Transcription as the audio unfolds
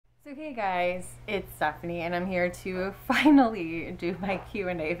So hey guys, it's Stephanie and I'm here to finally do my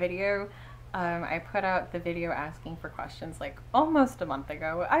Q&A video. I put out the video asking for questions like almost a month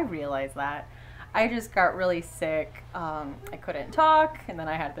ago. I realized that. I just got really sick. I couldn't talk and then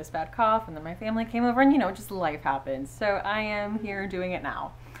I had this bad cough and then my family came over and just life happens. So I am here doing it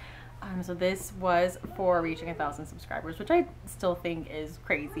now. So this was for reaching 1,000 subscribers, which I still think is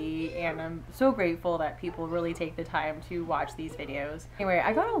crazy, and I'm so grateful that people really take the time to watch these videos. Anyway,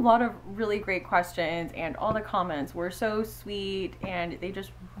 I got a lot of really great questions and all the comments were so sweet and they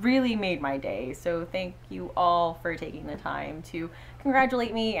just really made my day. So thank you all for taking the time to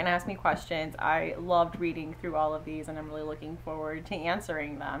congratulate me and ask me questions. I loved reading through all of these and I'm really looking forward to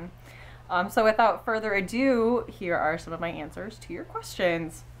answering them. So without further ado, here are some of my answers to your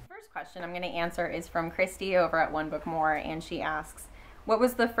questions. Question I'm going to answer is from Christy over at One Book More, and she asks, what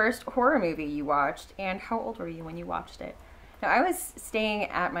was the first horror movie you watched and how old were you when you watched it? Now, I was staying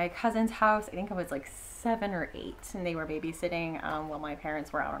at my cousin's house. I think I was like 7 or 8 and they were babysitting while my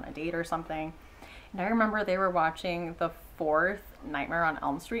parents were out on a date or something. And I remember they were watching the 4th Nightmare on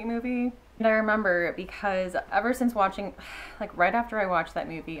Elm Street movie. And I remember because ever since watching, like right after I watched that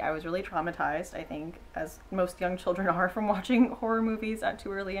movie, I was really traumatized, I think, as most young children are from watching horror movies at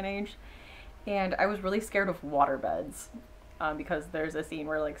too early an age. And I was really scared of waterbeds because there's a scene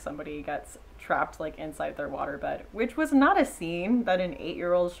where like somebody gets trapped like inside their waterbed, which was not a scene that an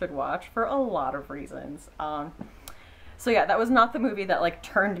 8-year-old should watch for a lot of reasons. So yeah, that was not the movie that like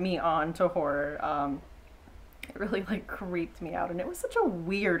turned me on to horror. It really like creeped me out and it was such a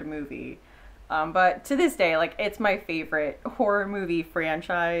weird movie. But to this day, like it's my favorite horror movie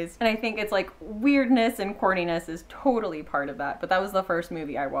franchise. And I think it's like weirdness and corniness is totally part of that. But that was the first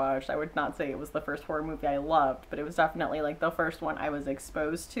movie I watched. I would not say it was the first horror movie I loved, but it was definitely like the first one I was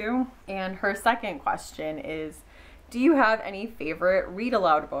exposed to. And her second question is, do you have any favorite read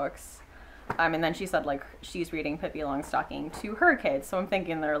aloud books? And then she said like she's reading Pippi Longstocking to her kids, so I'm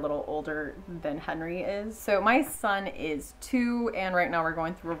thinking they're a little older than Henry is. So my son is 2 and right now we're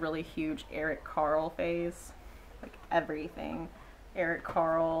going through a really huge Eric Carle phase. Like everything. Eric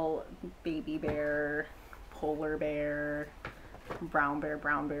Carle, Baby Bear, Polar Bear, Brown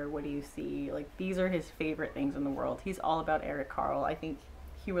Bear, what do you see? Like these are his favorite things in the world. He's all about Eric Carle. I think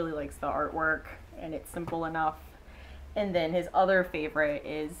he really likes the artwork and it's simple enough. And then his other favorite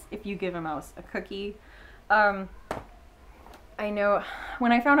is If You Give a Mouse a Cookie. I know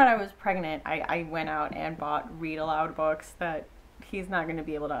when I found out I was pregnant, I went out and bought read aloud books that he's not going to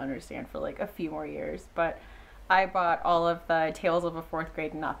be able to understand for like a few more years. But I bought all of the Tales of a Fourth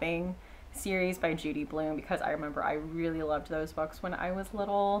Grade Nothing series by Judy Blume because I remember I really loved those books when I was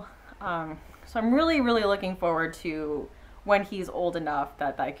little. So I'm really looking forward to when he's old enough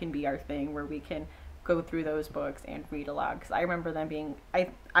that that can be our thing where we can go through those books and read aloud because I remember them being,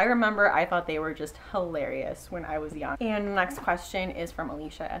 I remember I thought they were just hilarious when I was young. And the next question is from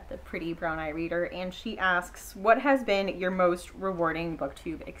Alicia at the Pretty Brown Eye Reader, and she asks, what has been your most rewarding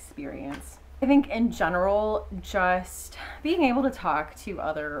booktube experience? I think in general, just being able to talk to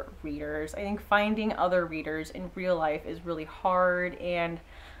other readers. I think finding other readers in real life is really hard, and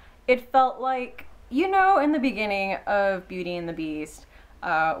it felt like, in the beginning of Beauty and the Beast,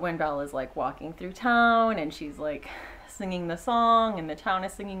 when Belle is like walking through town and she's like singing the song and the town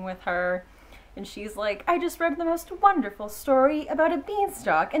is singing with her and she's like, I just read the most wonderful story about a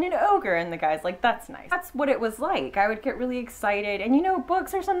beanstalk and an ogre, and the guy's like, that's nice. That's what it was like. I would get really excited, and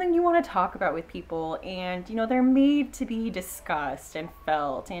books are something you want to talk about with people, and they're made to be discussed and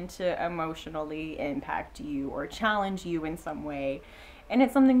felt and to emotionally impact you or challenge you in some way, and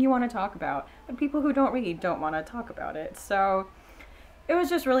it's something you want to talk about, but people who don't read don't want to talk about it. So it was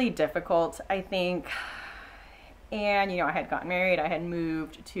just really difficult, I think. And, I had gotten married, I had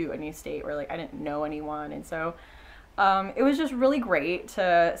moved to a new state where like I didn't know anyone. And so it was just really great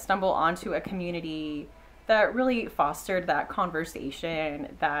to stumble onto a community that really fostered that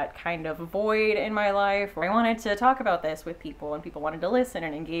conversation, that kind of void in my life where I wanted to talk about this with people and people wanted to listen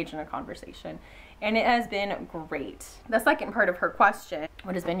and engage in a conversation. And it has been great. The second part of her question,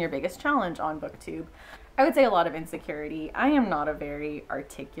 what has been your biggest challenge on BookTube? I would say a lot of insecurity. I am not a very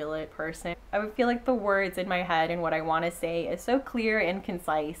articulate person. I would feel like the words in my head and what I want to say is so clear and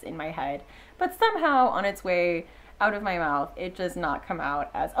concise in my head, but somehow on its way out of my mouth, it does not come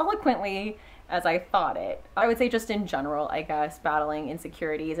out as eloquently as I thought it. I would say just in general, I guess, battling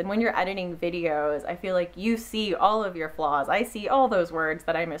insecurities. And when you're editing videos, I feel like you see all of your flaws. I see all those words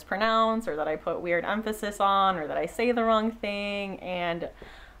that I mispronounce or that I put weird emphasis on or that I say the wrong thing. And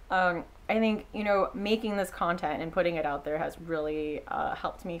I think, making this content and putting it out there has really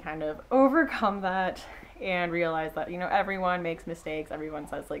helped me kind of overcome that and realize that, you know, everyone makes mistakes, everyone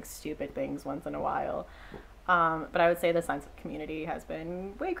says like stupid things once in a while. But I would say the sense of community has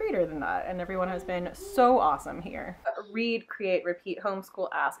been way greater than that, and everyone has been so awesome here. Read, Create, Repeat Homeschool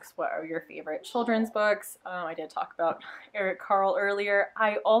asks, what are your favorite children's books? I did talk about Eric Carle earlier.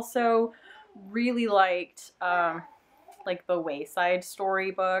 I also really liked like the Wayside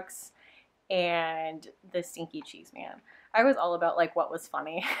Story books and the Stinky Cheese Man. I was all about like what was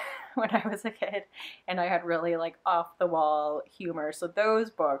funny when I was a kid, and I had really like off the wall humor. So those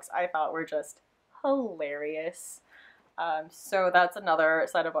books I thought were just hilarious. So that's another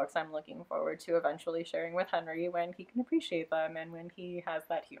set of books I'm looking forward to eventually sharing with Henry when he can appreciate them and when he has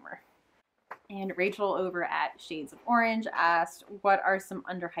that humor. And Rachel over at Shades of Orange asked, what are some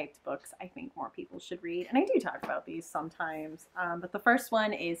underhyped books I think more people should read? And I do talk about these sometimes, but the first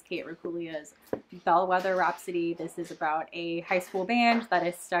one is Kate Rapulia's Bellwether Rhapsody. This is about a high school band that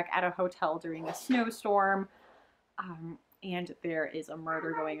is stuck at a hotel during a snowstorm. And there is a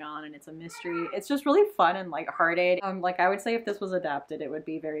murder going on, and it's a mystery. It's just really fun and lighthearted. Like I would say if this was adapted, it would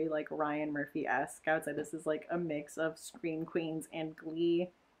be very like Ryan Murphy-esque. I would say this is like a mix of Scream Queens and Glee,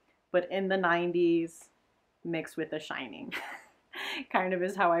 but in the 90s mixed with The Shining. Kind of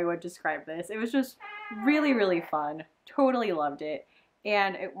is how I would describe this. It was just really, really fun. Totally loved it.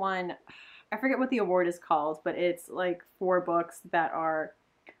 And it won, I forget what the award is called, but it's like 4 books that are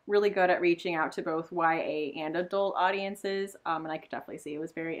really good at reaching out to both YA and adult audiences, and I could definitely see it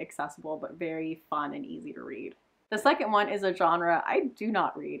was very accessible but very fun and easy to read. The second one is a genre I do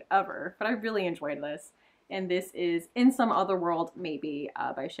not read ever, but I really enjoyed this, and this is In Some Other World Maybe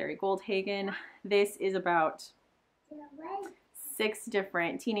by Sherry Goldhagen. This is about 6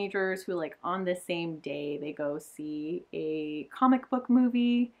 different teenagers who like on the same day they go see a comic book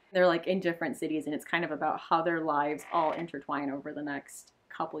movie. They're like in different cities, and it's kind of about how their lives all intertwine over the next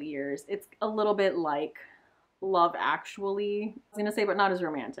couple years. It's a little bit like Love Actually. I was gonna say, but not as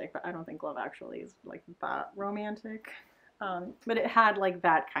romantic, but I don't think Love Actually is like that romantic. But it had like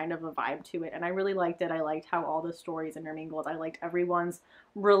that kind of a vibe to it, and I really liked it. I liked how all the stories intermingled. I liked everyone's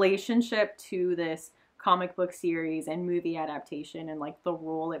relationship to this comic book series and movie adaptation and like the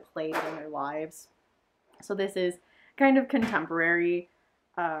role it played in their lives. So this is kind of contemporary,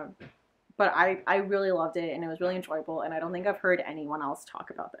 but I really loved it, and it was really enjoyable, and I don't think I've heard anyone else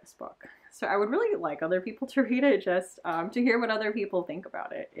talk about this book. So I would really like other people to read it, just to hear what other people think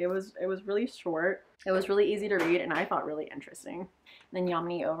about it. It was really short. It was really easy to read, and I thought really interesting. And then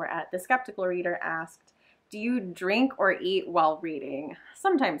Yamini over at The Skeptical Reader asked, do you drink or eat while reading?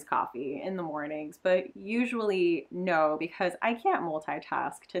 Sometimes coffee in the mornings, but usually no, because I can't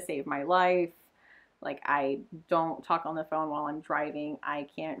multitask to save my life. Like, I don't talk on the phone while I'm driving. I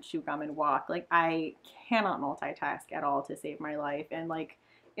can't chew gum and walk. Like, I cannot multitask at all to save my life. And like,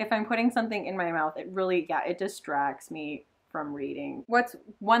 if I'm putting something in my mouth, it really, yeah, it distracts me from reading. What's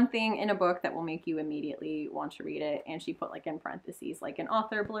one thing in a book that will make you immediately want to read it? And she put like in parentheses, like an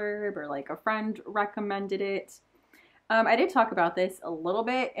author blurb or like a friend recommended it. I did talk about this a little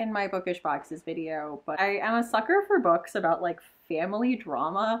bit in my Bookish Boxes video, but I am a sucker for books about like family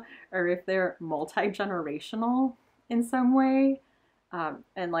drama, or if they're multi-generational in some way.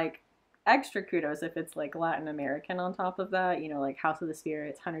 And like extra kudos if it's like Latin American on top of that, you know, like House of the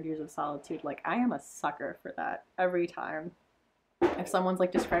Spirits, 100 Years of Solitude. Like, I am a sucker for that every time. If someone's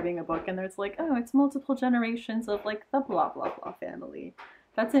like describing a book and there's like, oh, it's multiple generations of like the blah blah blah family,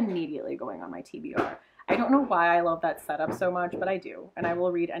 that's immediately going on my TBR. I don't know why I love that setup so much, but I do. And I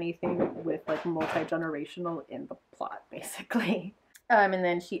will read anything with like multi-generational in the plot, basically. And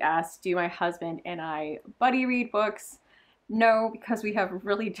then she asked, do my husband and I buddy read books? No, because we have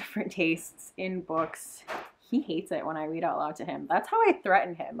really different tastes in books. He hates it when I read out loud to him. That's how I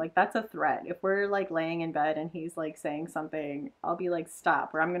threaten him. Like, that's a threat. If we're like laying in bed and he's like saying something, I'll be like,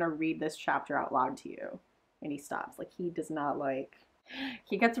 stop, or I'm gonna read this chapter out loud to you. And he stops. Like, he does not like...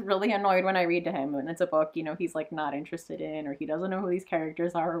 He gets really annoyed when I read to him, and it's a book, you know, he's like not interested in, or he doesn't know who these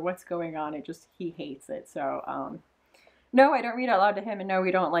characters are or what's going on. It just, he hates it. So, no, I don't read out loud to him, and no,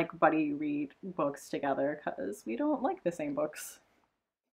 we don't like buddy read books together because we don't like the same books.